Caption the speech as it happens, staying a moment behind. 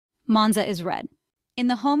Monza is red. In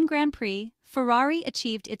the home Grand Prix, Ferrari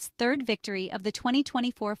achieved its third victory of the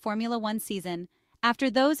 2024 Formula One season after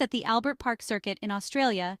those at the Albert Park circuit in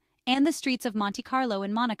Australia and the streets of Monte Carlo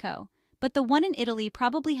in Monaco. But the one in Italy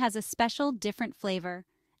probably has a special, different flavor,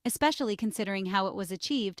 especially considering how it was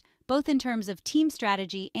achieved, both in terms of team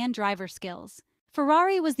strategy and driver skills.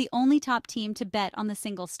 Ferrari was the only top team to bet on the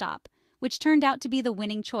single stop, which turned out to be the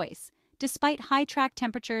winning choice, despite high track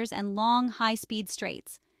temperatures and long, high-speed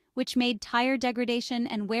straights, which made tire degradation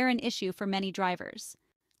and wear an issue for many drivers.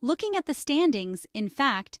 Looking at the standings, in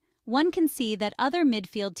fact, one can see that other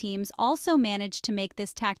midfield teams also managed to make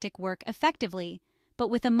this tactic work effectively, but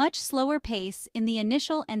with a much slower pace in the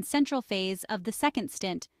initial and central phase of the second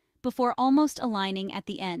stint, before almost aligning at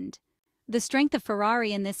the end. The strength of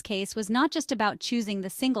Ferrari in this case was not just about choosing the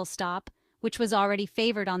single stop, which was already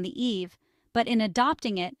favored on the eve, but in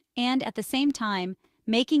adopting it and, at the same time,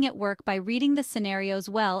 making it work by reading the scenarios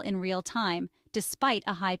well in real time, despite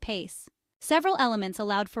a high pace. Several elements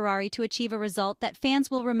allowed Ferrari to achieve a result that fans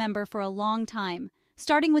will remember for a long time,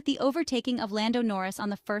 starting with the overtaking of Lando Norris on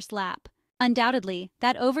the first lap. Undoubtedly,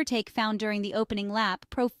 that overtake found during the opening lap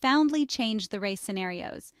profoundly changed the race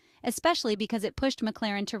scenarios, especially because it pushed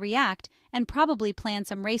McLaren to react and probably plan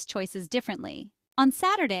some race choices differently. On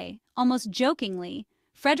Saturday, almost jokingly,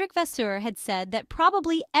 Vasseur had said that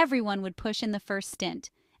probably everyone would push in the first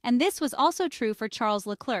stint, and this was also true for Charles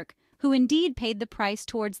Leclerc, who indeed paid the price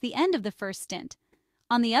towards the end of the first stint.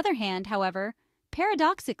 On the other hand, however,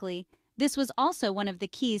 paradoxically, this was also one of the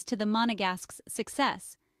keys to the Monegasque's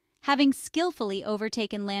success. Having skillfully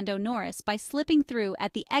overtaken Lando Norris by slipping through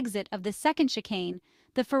at the exit of the second chicane,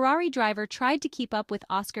 the Ferrari driver tried to keep up with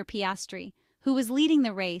Oscar Piastri, who was leading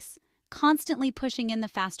the race, constantly pushing in the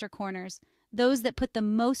faster corners, those that put the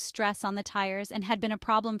most stress on the tires and had been a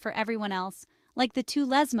problem for everyone else, like the two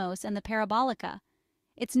Lesmos and the Parabolica.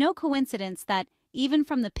 It's no coincidence that, even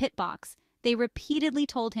from the pit box, they repeatedly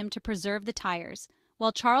told him to preserve the tires,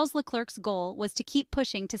 while Charles Leclerc's goal was to keep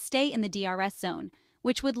pushing to stay in the DRS zone,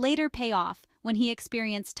 which would later pay off when he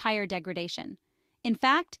experienced tire degradation. In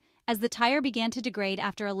fact, as the tire began to degrade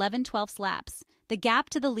after 11/12 laps, the gap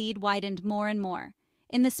to the lead widened more and more.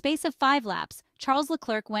 In the space of 5 laps, Charles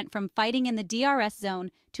Leclerc went from fighting in the DRS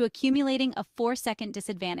zone to accumulating a 4-second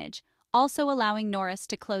disadvantage, also allowing Norris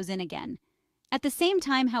to close in again. At the same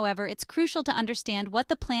time, however, it's crucial to understand what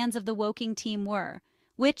the plans of the Woking team were,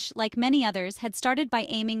 which, like many others, had started by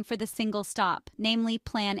aiming for the single stop, namely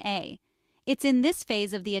Plan A. It's in this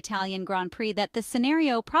phase of the Italian Grand Prix that the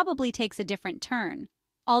scenario probably takes a different turn.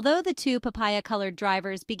 Although the two papaya-colored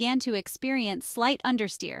drivers began to experience slight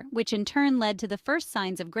understeer, which in turn led to the first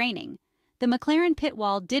signs of graining, the McLaren pit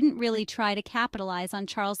wall didn't really try to capitalize on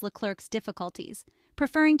Charles Leclerc's difficulties,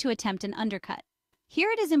 preferring to attempt an undercut. Here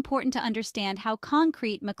it is important to understand how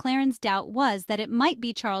concrete McLaren's doubt was that it might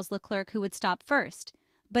be Charles Leclerc who would stop first,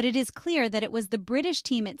 but it is clear that it was the British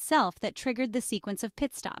team itself that triggered the sequence of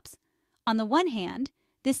pit stops. On the one hand,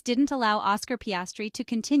 this didn't allow Oscar Piastri to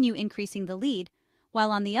continue increasing the lead,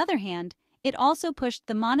 while on the other hand, it also pushed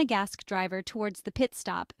the Monegasque driver towards the pit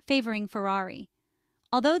stop, favoring Ferrari.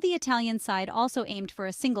 Although the Italian side also aimed for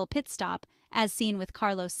a single pit stop, as seen with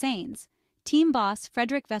Carlos Sainz, team boss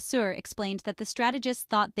Vasseur explained that the strategists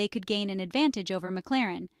thought they could gain an advantage over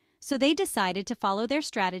McLaren, so they decided to follow their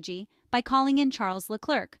strategy by calling in Charles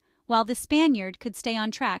Leclerc, while the Spaniard could stay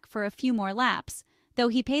on track for a few more laps, though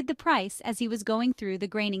he paid the price as he was going through the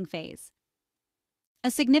graining phase. A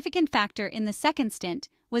significant factor in the second stint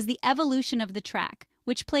was the evolution of the track,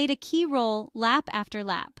 which played a key role lap after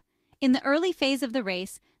lap. In the early phase of the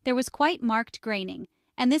race, there was quite marked graining,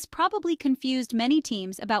 and this probably confused many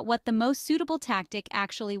teams about what the most suitable tactic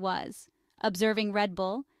actually was. Observing Red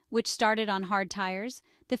Bull, which started on hard tires,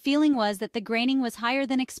 the feeling was that the graining was higher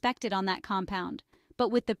than expected on that compound, but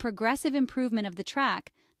with the progressive improvement of the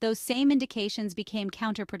track, those same indications became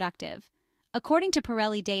counterproductive. According to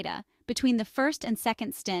Pirelli data, between the first and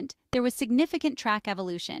second stint, there was significant track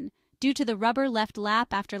evolution, due to the rubber left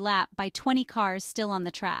lap after lap by 20 cars still on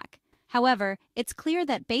the track. However, it's clear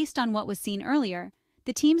that based on what was seen earlier,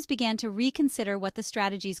 the teams began to reconsider what the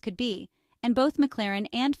strategies could be, and both McLaren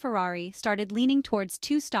and Ferrari started leaning towards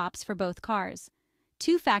 2 stops for both cars.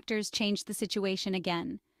 2 factors changed the situation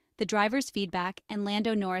again: the driver's feedback and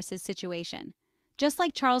Lando Norris's situation. Just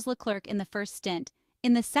like Charles Leclerc in the first stint,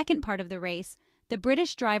 in the second part of the race, the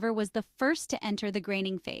British driver was the first to enter the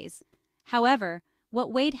graining phase. However,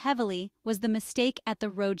 what weighed heavily was the mistake at the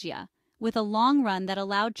Roggia, with a long run that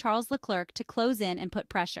allowed Charles Leclerc to close in and put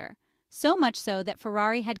pressure, so much so that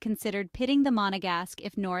Ferrari had considered pitting the Monegasque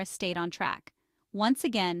if Norris stayed on track. Once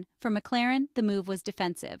again, for McLaren, the move was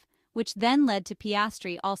defensive, which then led to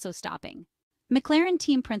Piastri also stopping. McLaren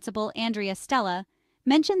team principal Andrea Stella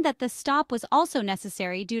mentioned that the stop was also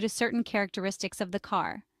necessary due to certain characteristics of the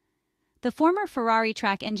car. The former Ferrari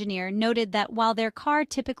track engineer noted that while their car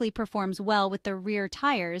typically performs well with the rear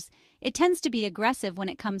tires, it tends to be aggressive when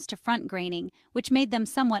it comes to front graining, which made them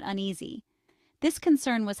somewhat uneasy. This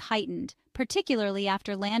concern was heightened, particularly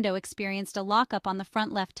after Lando experienced a lockup on the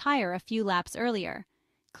front left tire a few laps earlier.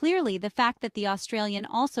 Clearly, the fact that the Australian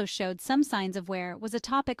also showed some signs of wear was a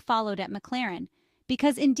topic followed at McLaren,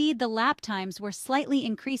 because indeed the lap times were slightly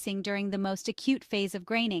increasing during the most acute phase of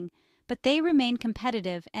graining, but they remained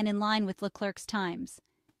competitive and in line with Leclerc's times.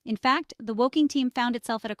 In fact, the Woking team found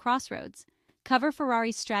itself at a crossroads: cover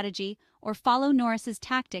Ferrari's strategy or follow Norris's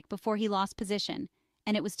tactic before he lost position,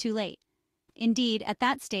 and it was too late. Indeed, at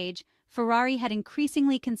that stage, Ferrari had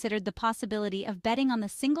increasingly considered the possibility of betting on the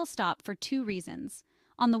single stop for two reasons.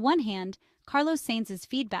 On the one hand, Carlos Sainz's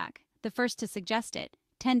feedback, the first to suggest it,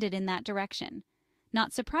 tended in that direction.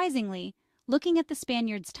 Not surprisingly, looking at the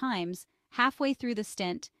Spaniard's times, halfway through the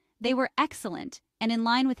stint, they were excellent and in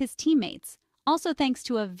line with his teammates, also thanks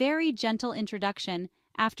to a very gentle introduction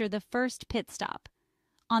after the first pit stop.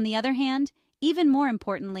 On the other hand, even more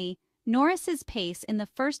importantly, Norris's pace in the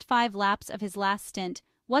first 5 laps of his last stint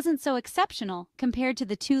wasn't so exceptional compared to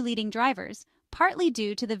the two leading drivers, partly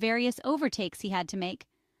due to the various overtakes he had to make.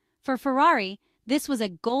 For Ferrari, this was a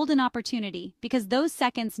golden opportunity because those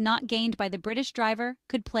seconds not gained by the British driver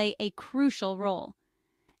could play a crucial role.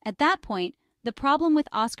 At that point, the problem with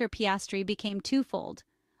Oscar Piastri became twofold.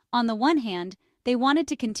 On the one hand, they wanted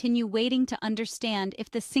to continue waiting to understand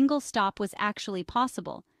if the single stop was actually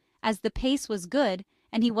possible, as the pace was good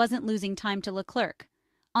and he wasn't losing time to Leclerc.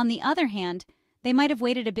 On the other hand, they might have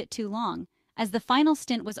waited a bit too long, as the final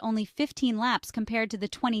stint was only 15 laps compared to the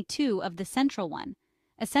 22 of the central one.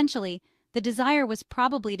 Essentially, the desire was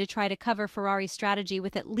probably to try to cover Ferrari's strategy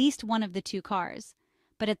with at least one of the two cars.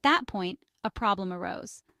 But at that point, a problem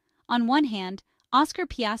arose. On one hand, Oscar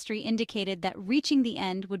Piastri indicated that reaching the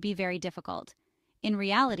end would be very difficult. In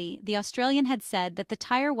reality, the Australian had said that the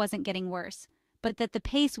tire wasn't getting worse, but that the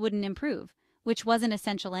pace wouldn't improve, which wasn't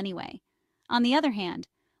essential anyway. On the other hand,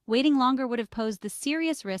 waiting longer would have posed the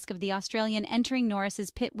serious risk of the Australian entering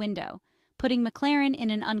Norris's pit window, putting McLaren in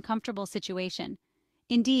an uncomfortable situation.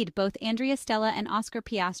 Indeed, both Andrea Stella and Oscar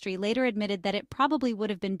Piastri later admitted that it probably would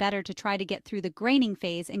have been better to try to get through the graining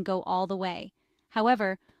phase and go all the way.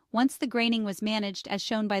 However, once the graining was managed, as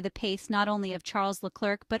shown by the pace not only of Charles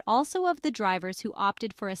Leclerc but also of the drivers who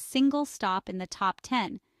opted for a single stop in the top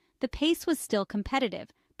 10, the pace was still competitive,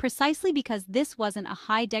 precisely because this wasn't a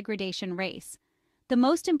high-degradation race. The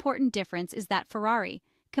most important difference is that Ferrari,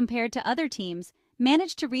 compared to other teams,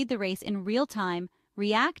 managed to read the race in real time,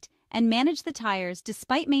 react, and manage the tires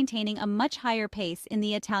despite maintaining a much higher pace in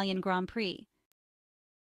the Italian Grand Prix.